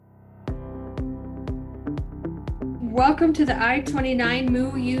Welcome to the I-29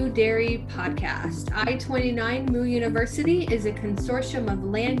 Moo U Dairy Podcast. I-29 Moo University is a consortium of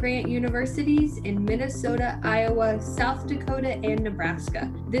land-grant universities in Minnesota, Iowa, South Dakota, and Nebraska.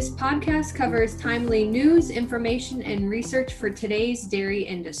 This podcast covers timely news, information, and research for today's dairy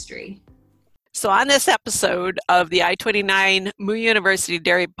industry. So on this episode of the I-29 Moo University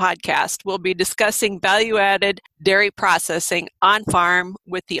Dairy Podcast, we'll be discussing value-added dairy processing on farm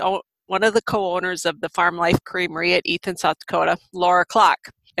with one of the co-owners of the Farm Life Creamery at Ethan, South Dakota, Laura Klock.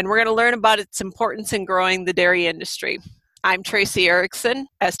 And we're going to learn about its importance in growing the dairy industry. I'm Tracy Erickson,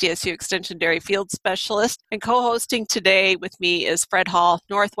 SDSU Extension Dairy Field Specialist, and co-hosting today with me is Fred Hall,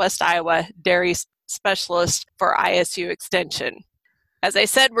 Northwest Iowa Dairy Specialist for ISU Extension. As I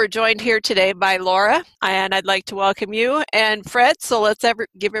said, we're joined here today by Laura, and I'd like to welcome you and Fred, so let's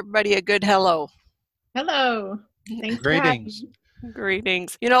give everybody a good hello. Hello. Thanks. Greetings.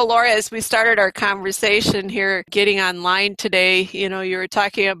 Greetings. You know, Laura, as we started our conversation here, getting online today, you were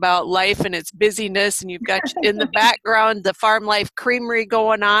talking about life and its busyness, and you've got in the background the Farm Life Creamery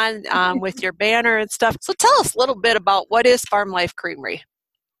going on with your banner and stuff. So tell us a little bit about what is Farm Life Creamery?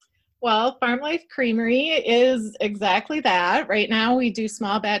 Well, Farm Life Creamery is exactly that. Right now we do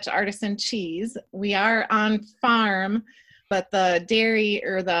small batch artisan cheese. We are on farm, but the dairy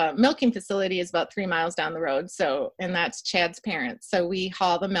or the milking facility is about 3 miles down the road. And that's Chad's parents. So we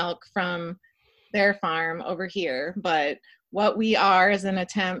haul the milk from their farm over here. But what we are is an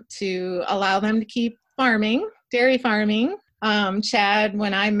attempt to allow them to keep farming, dairy farming. Chad,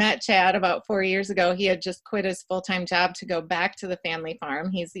 when I met Chad about 4 years ago, he had just quit his full-time job to go back to the family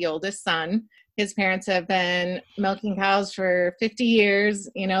farm. He's the oldest son. His parents have been milking cows for 50 years,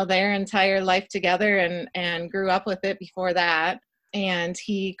 their entire life together and grew up with it before that. And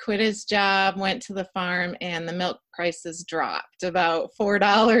he quit his job, went to the farm, and the milk prices dropped about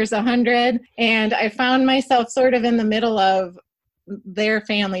 $4 a hundred. And I found myself sort of in the middle of their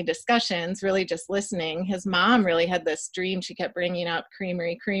family discussions, really just listening. His mom really had this dream. She kept bringing up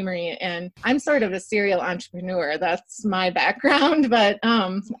creamery. And I'm sort of a serial entrepreneur. That's my background, but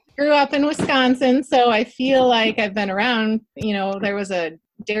grew up in Wisconsin. So I feel like I've been around, there was a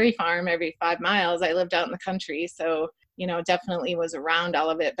dairy farm every 5 miles. I lived out in the country. So, definitely was around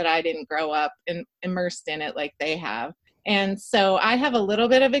all of it, but I didn't grow up immersed in it like they have. And so I have a little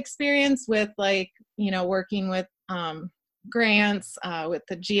bit of experience with working with, grants with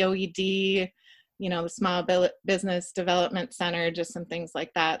the GOED, the Small Business Development Center, just some things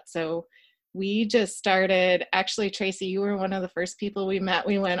like that. So we just started, actually, Tracy, you were one of the first people we met.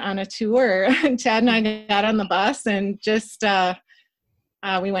 We went on a tour. Chad and I got on the bus and just,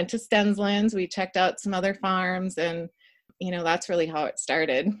 we went to Stensland's. We checked out some other farms, and that's really how it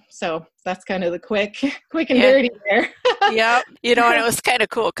started. So that's kind of the quick and dirty there. Yeah. And it was kind of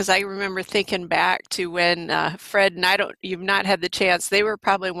cool because I remember thinking back to when Fred and you've not had the chance. They were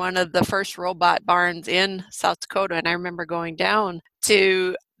probably one of the first robot barns in South Dakota. And I remember going down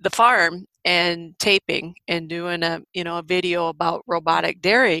to the farm and taping and doing a video about robotic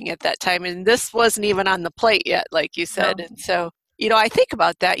dairying at that time. And this wasn't even on the plate yet, like you said. No. And so, I think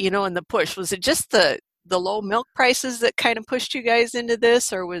about that, and the push. Was it just the low milk prices that kind of pushed you guys into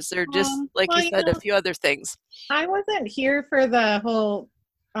this, or was there just, you said, a few other things? I wasn't here for the whole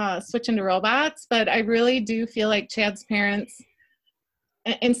switch into robots, but I really do feel like Chad's parents,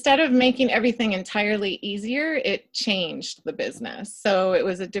 instead of making everything entirely easier, it changed the business. So it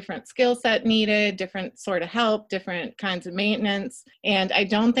was a different skill set needed, different sort of help, different kinds of maintenance. And I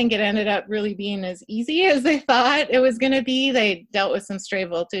don't think it ended up really being as easy as they thought it was going to be. They dealt with some stray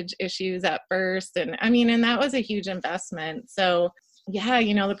voltage issues at first. And that was a huge investment. So yeah,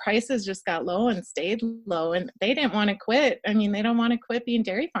 the prices just got low and stayed low, and they didn't want to quit. They don't want to quit being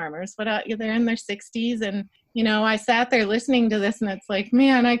dairy farmers. They're in their 60s, and I sat there listening to this, and it's like,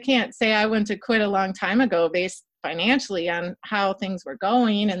 man, I can't say I went to quit a long time ago based financially on how things were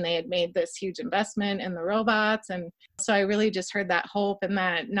going, and they had made this huge investment in the robots. And so I really just heard that hope and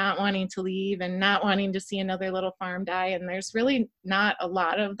that not wanting to leave and not wanting to see another little farm die. And there's really not a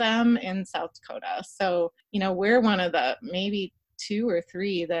lot of them in South Dakota. So, we're one of the maybe 2 or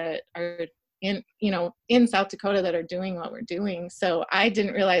 3 that are in South Dakota that are doing what we're doing. So I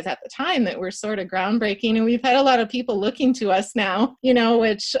didn't realize at the time that we're sort of groundbreaking, and we've had a lot of people looking to us now,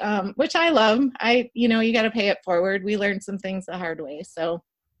 which I love. You got to pay it forward. We learned some things the hard way. So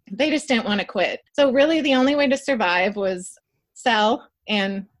they just didn't want to quit. So really the only way to survive was sell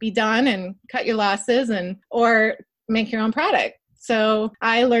and be done and cut your losses or make your own product. So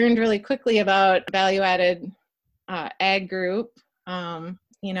I learned really quickly about value-added ag group,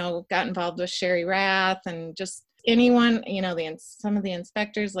 got involved with Sherry Rath and just anyone, some of the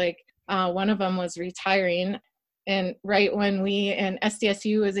inspectors, one of them was retiring And right when and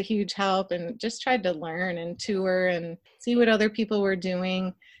SDSU was a huge help, and just tried to learn and tour and see what other people were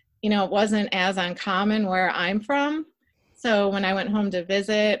doing. It wasn't as uncommon where I'm from. So when I went home to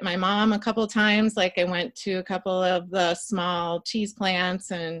visit my mom a couple times, like I went to a couple of the small cheese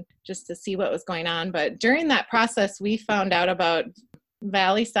plants and just to see what was going on. But during that process, we found out about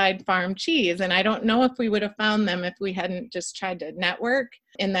Valley Side Farm Cheese. And I don't know if we would have found them if we hadn't just tried to network.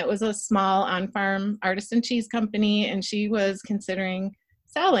 And that was a small on-farm artisan cheese company, and she was considering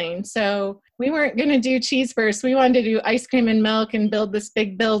selling. So we weren't going to do cheese first. We wanted to do ice cream and milk and build this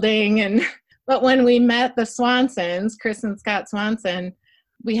big building. But when we met the Swansons, Chris and Scott Swanson,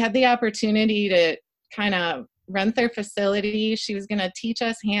 we had the opportunity to kind of rent their facility. She was going to teach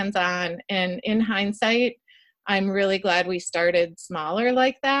us hands-on. And in hindsight, I'm really glad we started smaller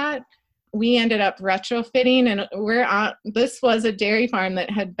like that. We ended up retrofitting, and this was a dairy farm that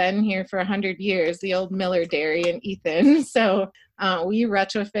had been here for 100 years, the old Miller Dairy in Ethan. So we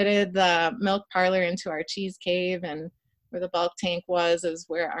retrofitted the milk parlor into our cheese cave, and where the bulk tank was is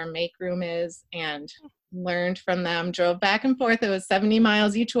where our make room is, and learned from them, drove back and forth. It was 70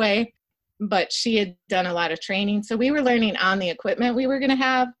 miles each way, but she had done a lot of training. So we were learning on the equipment we were going to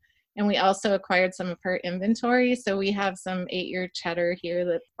have. And we also acquired some of her inventory. So we have some 8-year cheddar here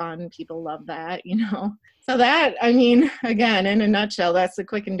that's fun. People love that, So that, again, in a nutshell, that's the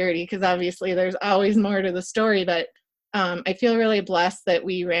quick and dirty, because obviously there's always more to the story. But I feel really blessed that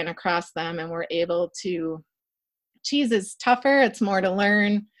we ran across them and were able to. Cheese is tougher. It's more to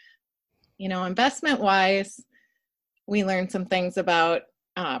learn. Investment-wise, we learned some things about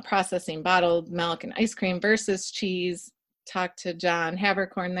processing bottled milk and ice cream versus cheese. Talked to John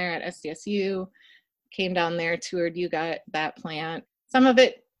Habercorn there at SDSU, came down there, toured that plant. Some of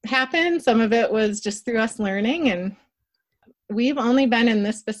it happened, some of it was just through us learning, and we've only been in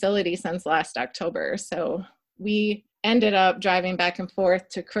this facility since last October. So we ended up driving back and forth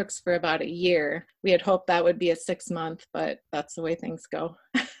to Crooks for about a year. We had hoped that would be a 6-month, but that's the way things go.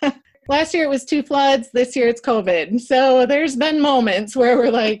 Last year it was 2 floods. This year it's COVID. So there's been moments where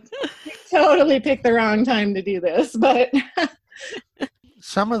we're like, we totally picked the wrong time to do this. But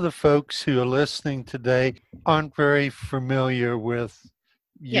some of the folks who are listening today aren't very familiar with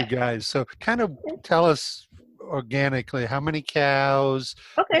you guys. So kind of tell us organically, how many cows,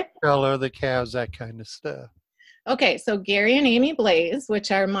 color the cows, that kind of stuff. Okay, so Gary and Amy Blaze,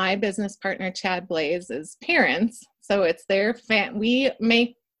 which are my business partner, Chad Blaze's parents. So it's their we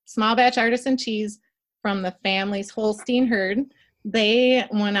make small batch artisan cheese from the family's Holstein herd. They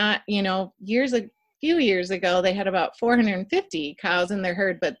went out, few years ago, they had about 450 cows in their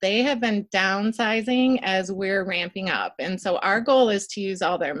herd, but they have been downsizing as we're ramping up. And so our goal is to use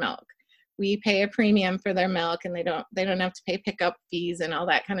all their milk. We pay a premium for their milk, and they don't have to pay pickup fees and all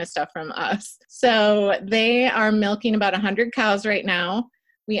that kind of stuff from us. So they are milking about 100 cows right now.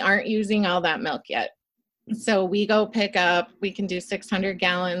 We aren't using all that milk yet. So we go pick up, we can do 600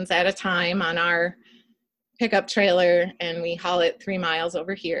 gallons at a time on our pickup trailer, and we haul it 3 miles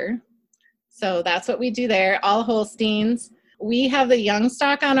over here. So that's what we do there, all Holsteins. We have the young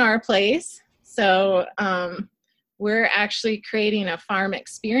stock on our place. So we're actually creating a farm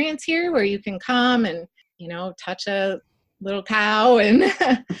experience here where you can come and, touch a little cow. And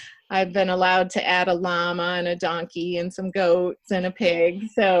I've been allowed to add a llama and a donkey and some goats and a pig.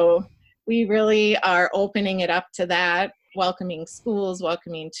 So we really are opening it up to that, welcoming schools,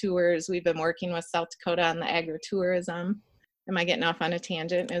 welcoming tours. We've been working with South Dakota on the agritourism. Am I getting off on a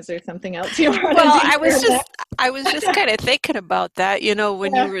tangent? Is there something else you want to do? Well, I was just kind of thinking about that,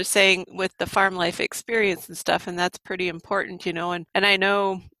 when you were saying with the farm life experience and stuff, and that's pretty important, and I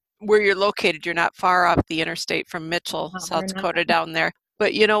know where you're located, you're not far off the interstate from Mitchell, South Dakota down there.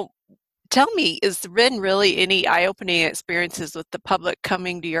 But, tell me, is there been really any eye-opening experiences with the public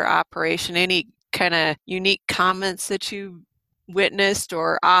coming to your operation? Any kind of unique comments that you witnessed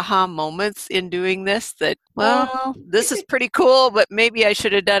or aha moments in doing this that, well, this is pretty cool, but maybe I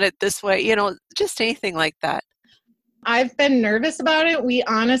should have done it this way, just anything like that? I've been nervous about it. We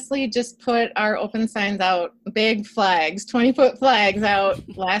honestly just put our open signs out, big flags, 20-foot flags out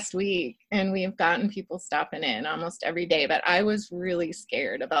last week, and we've gotten people stopping in almost every day. But I was really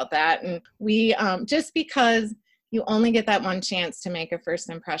scared about that. And we, just because you only get that one chance to make a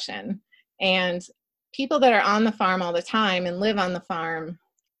first impression. And people that are on the farm all the time and live on the farm,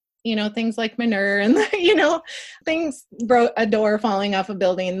 things like manure and, things, a door falling off a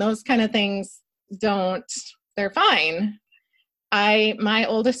building, those kind of things they're fine. My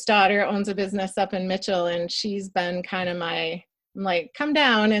oldest daughter owns a business up in Mitchell, and she's been kind of I'm like, come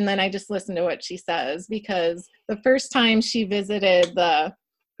down. And then I just listen to what she says, because the first time she visited the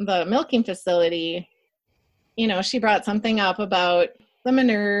milking facility, she brought something up about the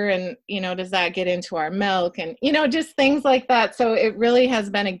manure and, does that get into our milk and, just things like that. So it really has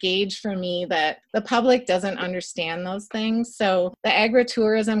been a gauge for me that the public doesn't understand those things. So the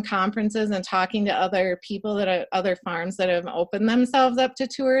agritourism conferences and talking to other people other farms that have opened themselves up to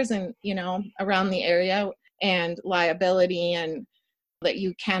tours and, around the area and liability and that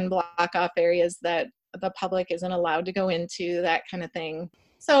you can block off areas that the public isn't allowed to go into, that kind of thing.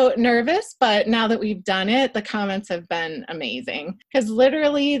 So nervous, but now that we've done it, the comments have been amazing. Because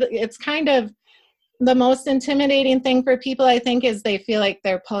literally, it's kind of the most intimidating thing for people, I think, is they feel like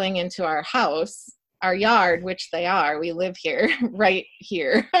they're pulling into our house, our yard, which they are. We live here, right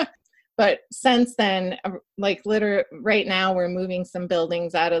here. But since then, literally right now, we're moving some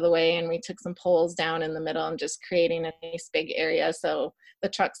buildings out of the way, and we took some poles down in the middle and just creating a nice big area so the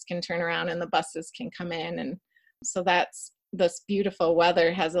trucks can turn around and the buses can come in. And so this beautiful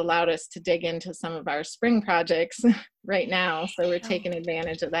weather has allowed us to dig into some of our spring projects right now. So we're taking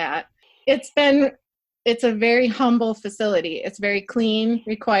advantage of that. It's a very humble facility. It's very clean,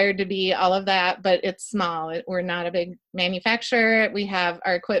 required to be all of that, but it's small. We're not a big manufacturer.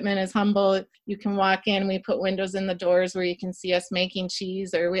 Our equipment is humble. You can walk in, we put windows in the doors where you can see us making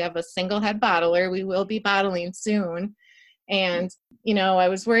cheese, or we have a single head bottler. We will be bottling soon. And, I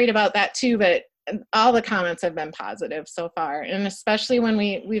was worried about that too, but all the comments have been positive so far. And especially when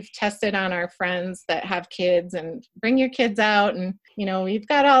we've tested on our friends that have kids, and bring your kids out. And, we've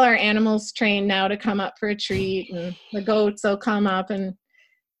got all our animals trained now to come up for a treat, and the goats will come up and,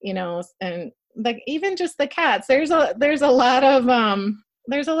 and like even just the cats, there's a lot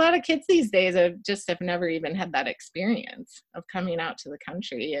of kids these days that just have never even had that experience of coming out to the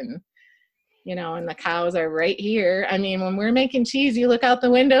country. And and the cows are right here. I mean, when we're making cheese, you look out the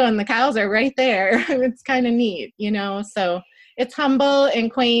window and the cows are right there. It's kind of neat, so it's humble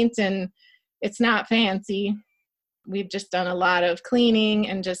and quaint, and it's not fancy. We've just done a lot of cleaning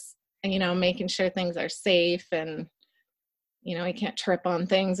and just, making sure things are safe, and, you can't trip on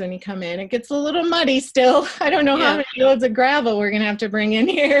things when you come in. It gets a little muddy still. I don't know how many loads of gravel we're going to have to bring in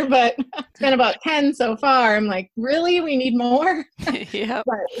here, but it's been about 10 so far. I'm like, really? We need more? Yeah.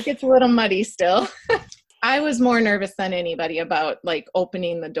 But it gets a little muddy still. I was more nervous than anybody about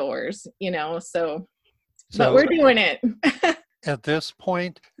opening the doors, so but we're doing it. At this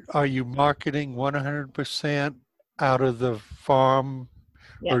point, are you marketing 100% out of the farm?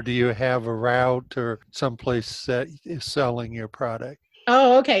 Yeah. Or do you have a route or someplace that is selling your product?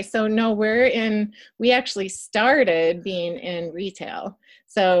 Oh, okay. So no, we actually started being in retail.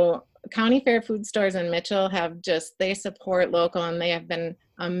 So County Fair Food Stores in Mitchell they support local, and they have been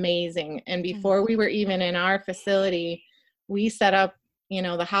amazing. And before we were even in our facility, we set up,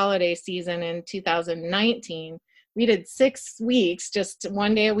 the holiday season in 2019. We did 6 weeks, just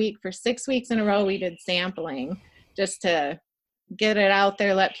one day a week for 6 weeks in a row. We did sampling just to get it out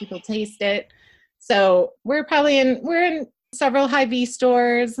there, let people taste it. So we're in several Hy-Vee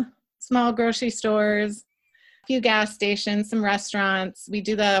stores, small grocery stores, a few gas stations, some restaurants. We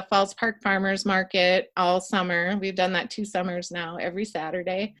do the Falls Park Farmers Market all summer. We've done that 2 summers now, every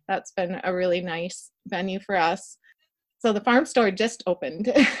Saturday. That's been a really nice venue for us. So the farm store just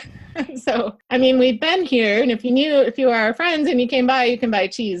opened. So, I mean, we've been here, and if you are our friends and you came by, you can buy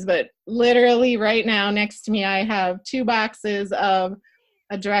cheese. But literally right now next to me, I have 2 boxes of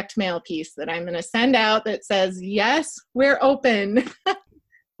a direct mail piece that I'm going to send out that says, yes, we're open.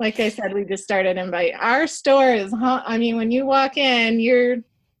 Like I said, we just started invite. Our store is, I mean, when you walk in,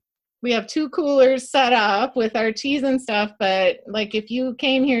 we have 2 coolers set up with our cheese and stuff. But like if you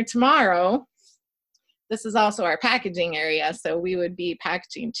came here tomorrow, this is also our packaging area, so we would be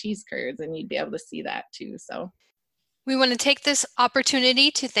packaging cheese curds, and you'd be able to see that too. So, we want to take this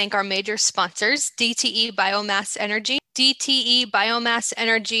opportunity to thank our major sponsors, DTE Biomass Energy. DTE Biomass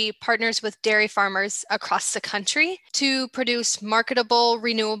Energy partners with dairy farmers across the country to produce marketable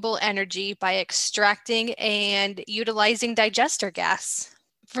renewable energy by extracting and utilizing digester gas.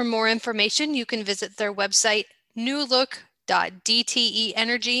 For more information, you can visit their website,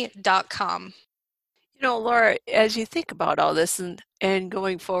 newlook.dteenergy.com. Laura, as you think about all this and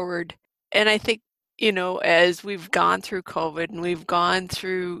going forward, and I think, as we've gone through COVID and we've gone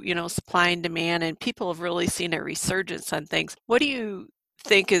through, supply and demand, and people have really seen a resurgence on things, what do you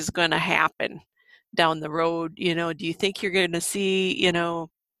think is going to happen down the road? Do you think you're going to see,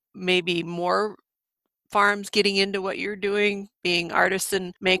 maybe more farms getting into what you're doing, being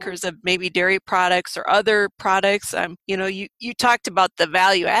artisan makers of maybe dairy products or other products? You talked about the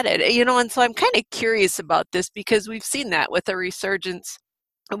value added, and so I'm kind of curious about this because we've seen that with a resurgence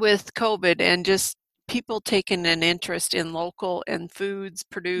with COVID and just people taking an interest in local and foods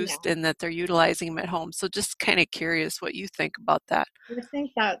produced and that they're utilizing them at home. So just kind of curious what you think about that. I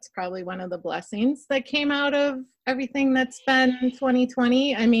think that's probably one of the blessings that came out of everything that's been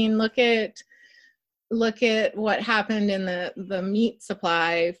 2020. I mean, look at what happened in the meat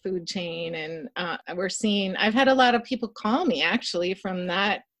supply food chain. And we're seeing, I've had a lot of people call me actually from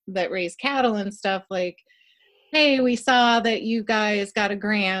that raise cattle and stuff like, hey, we saw that you guys got a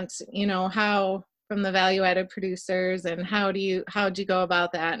grant, how from the value added producers, and how'd you go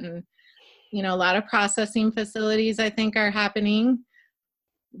about that? And, a lot of processing facilities I think are happening.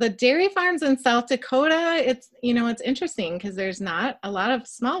 The dairy farms in South Dakota, it's interesting because there's not a lot of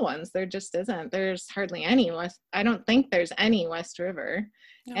small ones. There just isn't. There's hardly any I don't think there's any West River.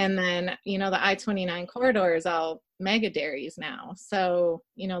 No. And then, the I-29 corridor is all mega dairies now. So,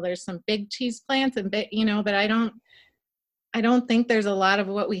 there's some big cheese plants and but I don't think there's a lot of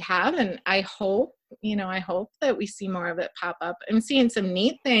what we have. And I hope that we see more of it pop up. I'm seeing some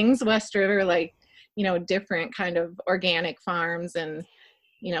neat things, West River, like, different kind of organic farms and,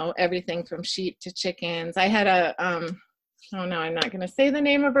 everything from sheep to chickens. I had I'm not going to say the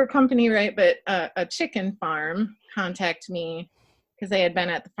name of her company, right? But a chicken farm contact me because they had been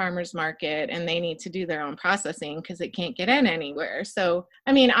at the farmer's market and they need to do their own processing because it can't get in anywhere. So,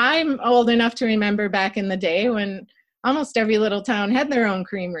 I mean, I'm old enough to remember back in the day when almost every little town had their own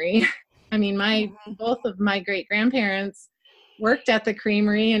creamery. I mean, both of my great grandparents worked at the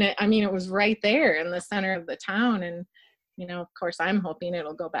creamery, and it was right there in the center of the town. And of course, I'm hoping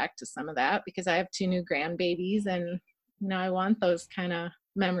it'll go back to some of that because I have 2 new grandbabies, and I want those kind of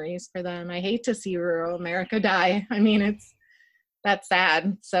memories for them. I hate to see rural America die. I mean, that's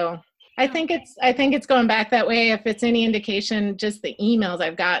sad. So I think it's going back that way. If it's any indication, just the emails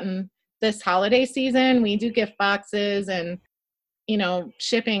I've gotten this holiday season, we do gift boxes and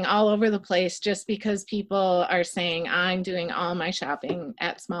shipping all over the place just because people are saying I'm doing all my shopping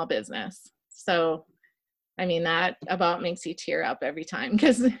at small business. So I mean, that about makes you tear up every time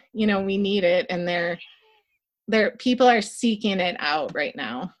because, we need it. And people are seeking it out right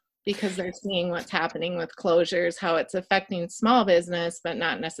now because they're seeing what's happening with closures, how it's affecting small business, but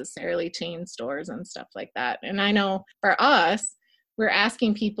not necessarily chain stores and stuff like that. And I know for us, we're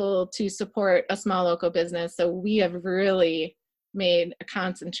asking people to support a small local business. So we have really made a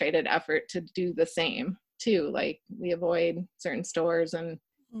concentrated effort to do the same too. Like we avoid certain stores and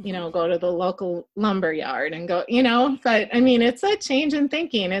go to the local lumber yard and go, but I mean, it's a change in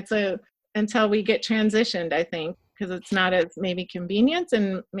thinking. Until we get transitioned, I think, because it's not as maybe convenient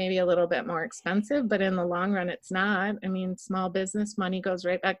and maybe a little bit more expensive, but in the long run, it's not. I mean, small business money goes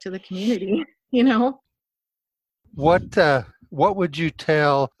right back to the community, What would you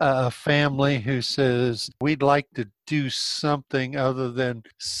tell a family who says, we'd like to do something other than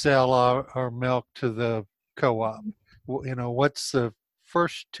sell our milk to the co-op? What's the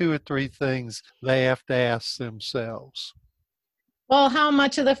first 2 or 3 things they have to ask themselves? Well, how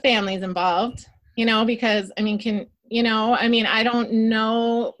much of the family's involved? Because I don't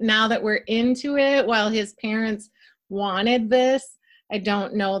know now that we're into it. While his parents wanted this, I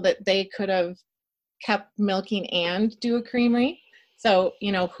don't know that they could have kept milking and do a creamery. So,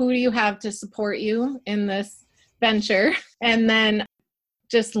 who do you have to support you in this venture? And then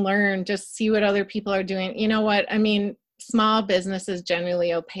just see what other people are doing. You know what? I mean, small businesses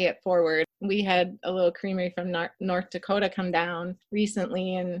generally will pay it forward. We had a little creamery from North Dakota come down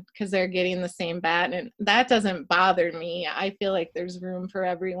recently, and because they're getting the same bat, and that doesn't bother me. I feel like there's room for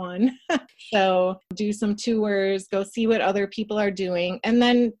everyone. So do some tours, go see what other people are doing, and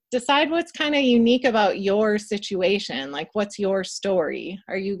then decide what's kind of unique about your situation. Like, what's your story?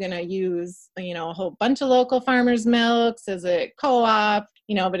 Are you going to use, a whole bunch of local farmers' milks? Is it co-op?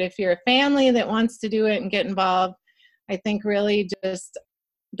 But if you're a family that wants to do it and get involved, I think really just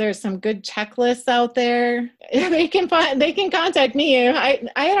there's some good checklists out there. They can contact me. I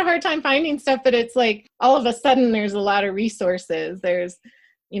had a hard time finding stuff, but it's like all of a sudden there's a lot of resources. There's,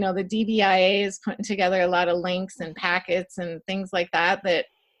 the DBIA is putting together a lot of links and packets and things like that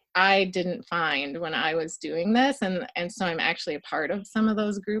I didn't find when I was doing this. And so I'm actually a part of some of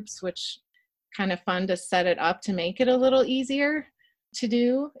those groups, which kind of fun to set it up to make it a little easier to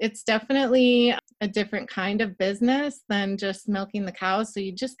do. It's definitely a different kind of business than just milking the cows. So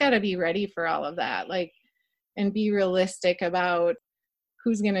you just got to be ready for all of that, and be realistic about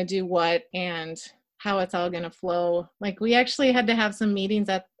who's going to do what and how it's all going to flow. We actually had to have some meetings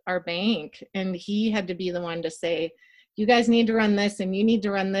at our bank, and he had to be the one to say, you guys need to run this and you need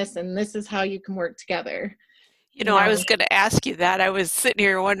to run this, and this is how you can work together. I was going to ask you that. I was sitting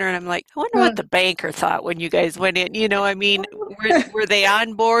here wondering, I'm like, I wonder what the banker thought when you guys went in. Were they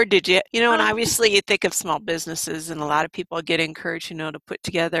on board? Did you, and obviously you think of small businesses and a lot of people get encouraged, to put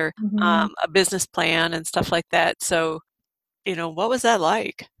together a business plan and stuff like that. So, what was that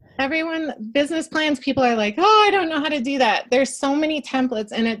like? Business plans, people are like, oh, I don't know how to do that. There's so many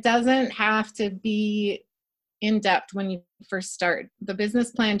templates, and it doesn't have to be in depth when you first start. The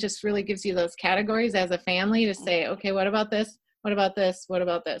business plan just really gives you those categories as a family to say, okay, what about this? What about this? What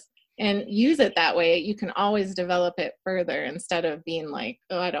about this? And use it that way. You can always develop it further instead of being like,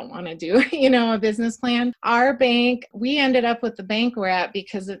 oh, I don't want to do, a business plan. Our bank, we ended up with the bank we're at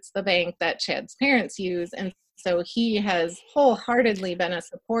because it's the bank that Chad's parents use. And so he has wholeheartedly been a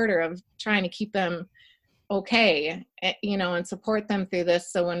supporter of trying to keep them okay, and support them through this.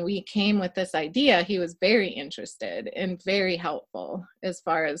 So when we came with this idea, he was very interested and very helpful as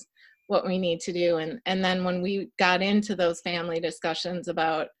far as what we need to do. And then when we got into those family discussions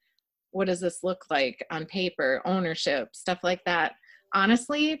about what does this look like on paper, ownership, stuff like that,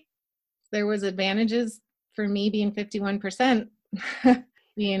 honestly, there was advantages for me being 51%,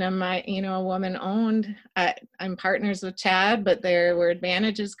 being a woman owned. I'm partners with Chad, but there were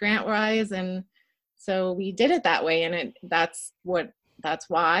advantages grant wise, and so we did it that way, and that's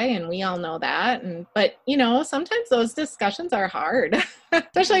why, and we all know that. But sometimes those discussions are hard,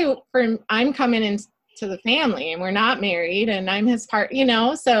 especially I'm coming into the family, and we're not married, and I'm his part,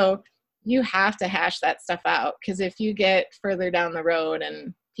 so you have to hash that stuff out, because if you get further down the road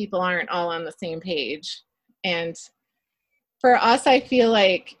and people aren't all on the same page. And for us, I feel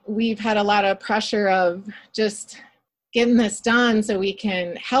like we've had a lot of pressure of just getting this done so we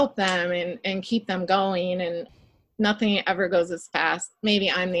can help them and keep them going, and nothing ever goes as fast. Maybe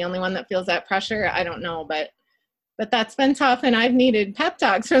I'm the only one that feels that pressure. I don't know, but that's been tough, and I've needed pep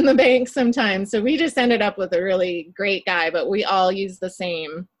talks from the bank sometimes. So we just ended up with a really great guy, but we all use the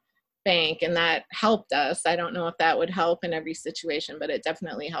same bank, and that helped us. I don't know if that would help in every situation, but it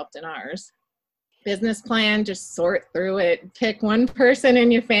definitely helped in ours. Business plan, just sort through it. Pick one person in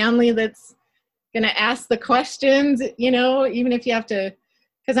your family that's going to ask the questions, even if you have to,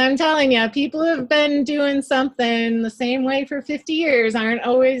 because I'm telling you, people who have been doing something the same way for 50 years aren't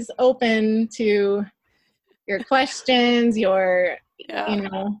always open to your questions,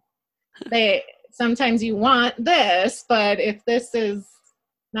 sometimes you want this, but if this is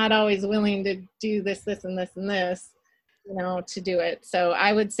not always willing to do this, and this, and this, to do it. So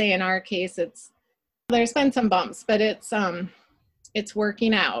I would say in our case, there's been some bumps, but it's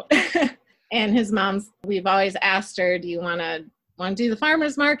working out. And his mom's, we've always asked her, do you want to do the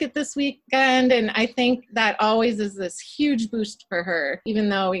farmer's market this weekend? And I think that always is this huge boost for her, even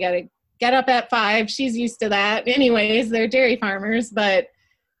though we got to get up at 5. She's used to that. Anyways, they're dairy farmers, but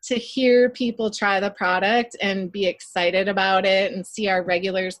to hear people try the product and be excited about it and see our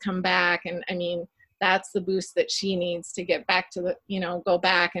regulars come back. And I mean, that's the boost that she needs to get back to go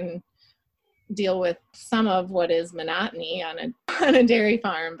back and deal with some of what is monotony on a dairy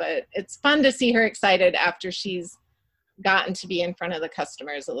farm. But it's fun to see her excited after she's gotten to be in front of the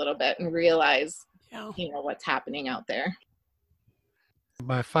customers a little bit and realize, what's happening out there.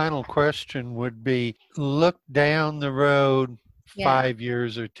 My final question would be, look down the road 5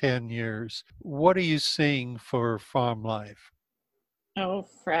 years or 10 years. What are you seeing for farm life? Oh,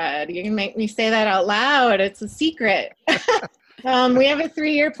 Fred, you can make me say that out loud. It's a secret. We have a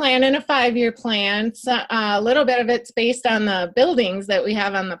 3-year plan and a 5-year plan. So, a little bit of it's based on the buildings that we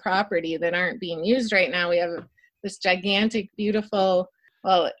have on the property that aren't being used right now. We have this gigantic, beautiful,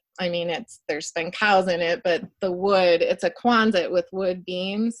 there's been cows in it, but the wood, it's a Quonset with wood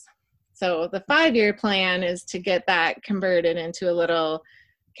beams. So the 5-year plan is to get that converted into a little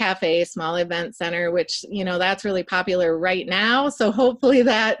cafe, small event center, which, that's really popular right now. So hopefully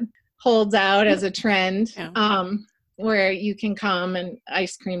that holds out as a trend. Where you can come and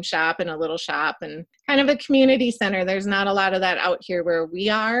ice cream shop in a little shop and kind of a community center. There's not a lot of that out here where we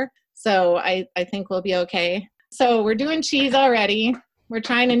are. So I think we'll be okay. So we're doing cheese already. We're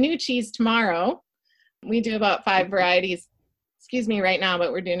trying a new cheese tomorrow. We do about 5 varieties, right now,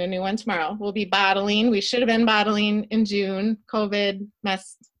 but we're doing a new one tomorrow. We'll be bottling. We should have been bottling in June. COVID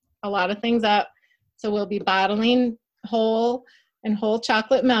messed a lot of things up. So we'll be bottling whole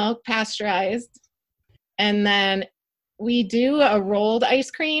chocolate milk, pasteurized. And then we do a rolled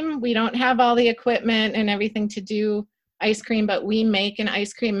ice cream. We don't have all the equipment and everything to do ice cream, but we make an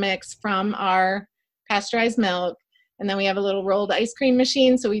ice cream mix from our pasteurized milk. And then we have a little rolled ice cream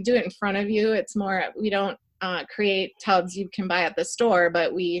machine. So we do it in front of you. It's more, we don't create tubs you can buy at the store,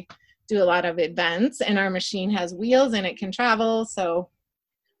 but we do a lot of events, and our machine has wheels and it can travel. So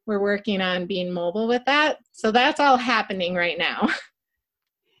we're working on being mobile with that. So that's all happening right now.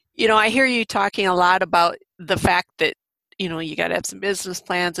 I hear you talking a lot about the fact that, you got to have some business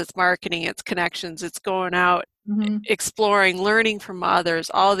plans, it's marketing, it's connections, it's going out, exploring, learning from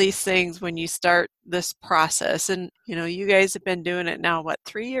others, all these things when you start this process. And, you guys have been doing it now,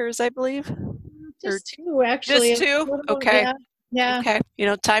 3 years, I believe? Just 2, actually. Just 2? Okay. Yeah. Okay.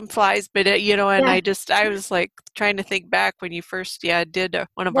 Time flies, but and I was like trying to think back when you first, did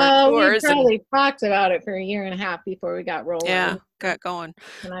one of our tours. We probably talked about it for 1.5 years before we got rolling. Yeah, got going.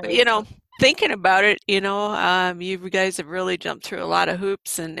 But, thinking about it, you guys have really jumped through a lot of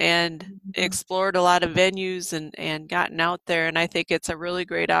hoops and explored a lot of venues and gotten out there. And I think it's a really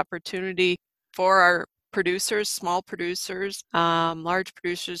great opportunity for our producers, small producers, large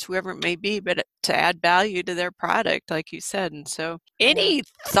producers, whoever it may be, but to add value to their product, like you said. And so any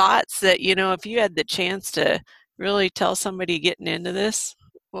thoughts that, if you had the chance to really tell somebody getting into this,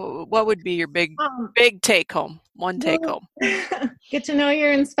 what would be your big take home? Take home. Get to know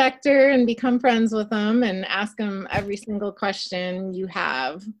your inspector and become friends with them and ask them every single question you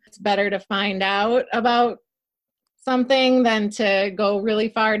have. It's better to find out about something than to go really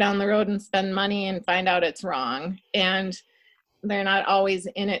far down the road and spend money and find out it's wrong. And they're not always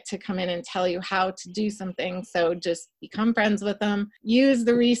in it to come in and tell you how to do something. So just become friends with them. Use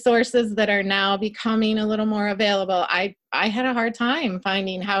the resources that are now becoming a little more available. I had a hard time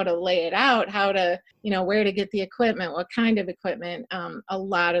finding how to lay it out, how to, where to get the equipment, what kind of equipment. A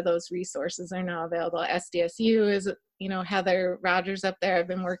lot of those resources are now available. SDSU is, Heather Rogers up there. I've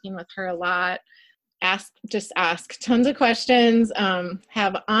been working with her a lot. Ask tons of questions.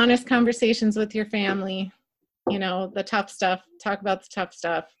 Have honest conversations with your family. The tough stuff, talk about the tough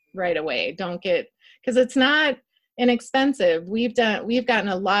stuff right away. Because it's not inexpensive. We've gotten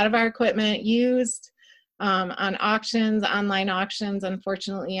a lot of our equipment used on auctions, online auctions,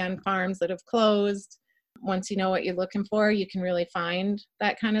 unfortunately on farms that have closed. Once you know what you're looking for, you can really find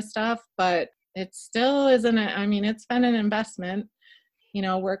that kind of stuff, but it still isn't, it's been an investment.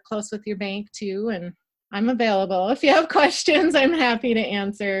 Work close with your bank too, and I'm available. If you have questions, I'm happy to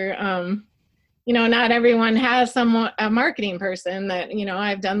answer. Not everyone has a marketing person that,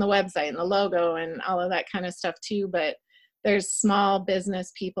 I've done the website and the logo and all of that kind of stuff too, but there's small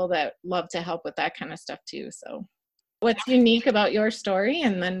business people that love to help with that kind of stuff too. So what's unique about your story,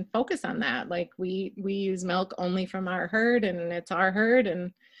 and then focus on that. Like we use milk only from our herd, and it's our herd,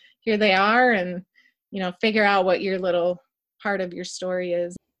 and here they are, and, figure out what your little part of your story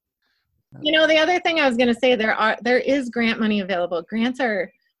is. The other thing I was going to say, there is grant money available. Grants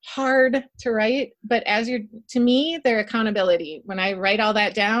are hard to write, but to me, they're accountability. When I write all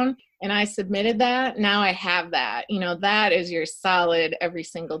that down and I submitted that, now I have that. That is your solid, every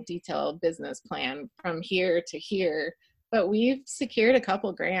single detailed business plan from here to here. But we've secured a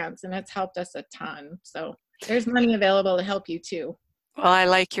couple grants, and it's helped us a ton. So there's money available to help you too. Well, I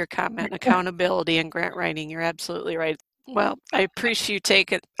like your comment, accountability and grant writing. You're absolutely right. Well, I appreciate you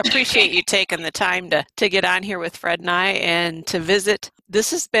taking the time to get on here with Fred and I and to visit.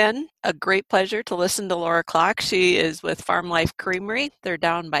 This has been a great pleasure to listen to Laura Klock. She is with Farm Life Creamery. They're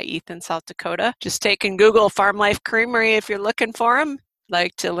down by Ethan, South Dakota. Just take and Google Farm Life Creamery if you're looking for them,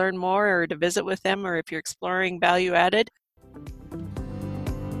 like to learn more or to visit with them, or if you're exploring value added.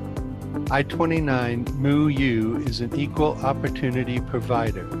 I-29 MooU is an equal opportunity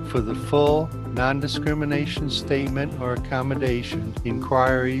provider. For the full non-discrimination statement or accommodation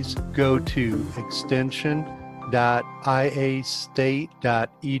inquiries, go to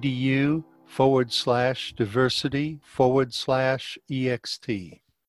extension.iastate.edu/diversity/EXT.